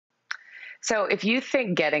So if you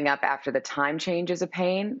think getting up after the time change is a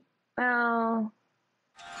pain, well,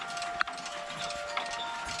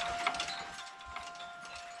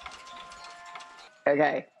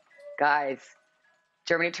 okay, guys,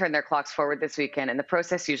 Germany turned their clocks forward this weekend, and the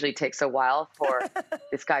process usually takes a while for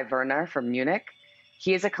this guy Werner from Munich.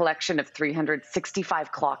 He has a collection of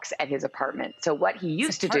 365 clocks at his apartment. So what he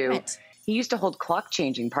used to do, he used to hold clock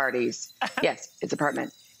changing parties. Yes, his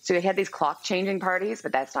apartment. So he had these clock changing parties,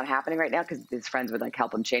 but that's not happening right now because his friends would like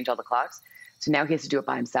help him change all the clocks. So now he has to do it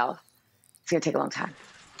by himself. It's going to take a long time.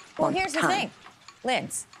 Well, here's the thing,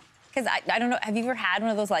 Linz, because I don't know, have you ever had one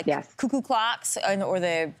of those like cuckoo clocks or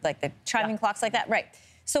the chiming clocks like that? Right.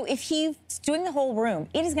 So if he's doing the whole room,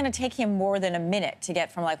 it is going to take him more than a minute to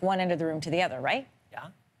get from like one end of the room to the other, right? Yeah.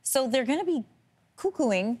 So they're going to be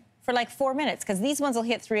cuckooing for like 4 minutes because these ones will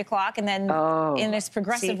hit 3 o'clock and then in this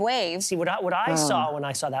progressive wave. See, what I saw when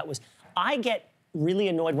I saw that was I get really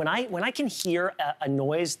annoyed when I can hear a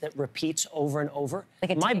noise that repeats over and over.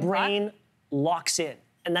 Like my brain locks in,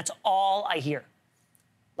 and that's all I hear.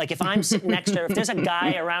 Like if I'm sitting next to, if there's a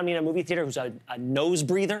guy around me in a movie theater who's a nose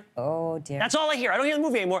breather. Oh, dear. That's all I hear. I don't hear the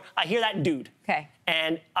movie anymore. I hear that dude. Okay.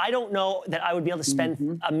 And I don't know that I would be able to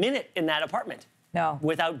spend a minute in that apartment. No.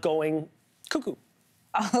 Without going cuckoo.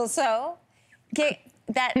 Also,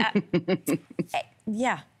 that,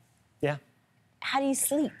 yeah. Yeah. How do you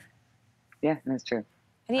sleep? Yeah, that's true.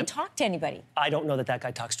 How do you talk to anybody? I don't know that that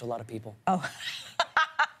guy talks to a lot of people. Oh.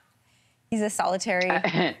 He's a solitary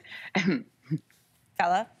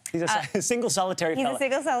fella. He's a single solitary fella. He's a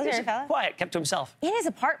single solitary fella? Quiet, kept to himself. In his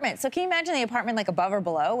apartment. So can you imagine the apartment like above or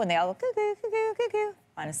below when they all go cuckoo, cuckoo, cuckoo?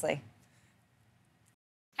 Honestly.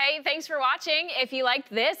 Hey, thanks for watching. If you liked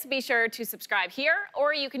this, be sure to subscribe here,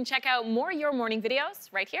 or you can check out more Your Morning videos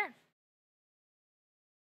right here.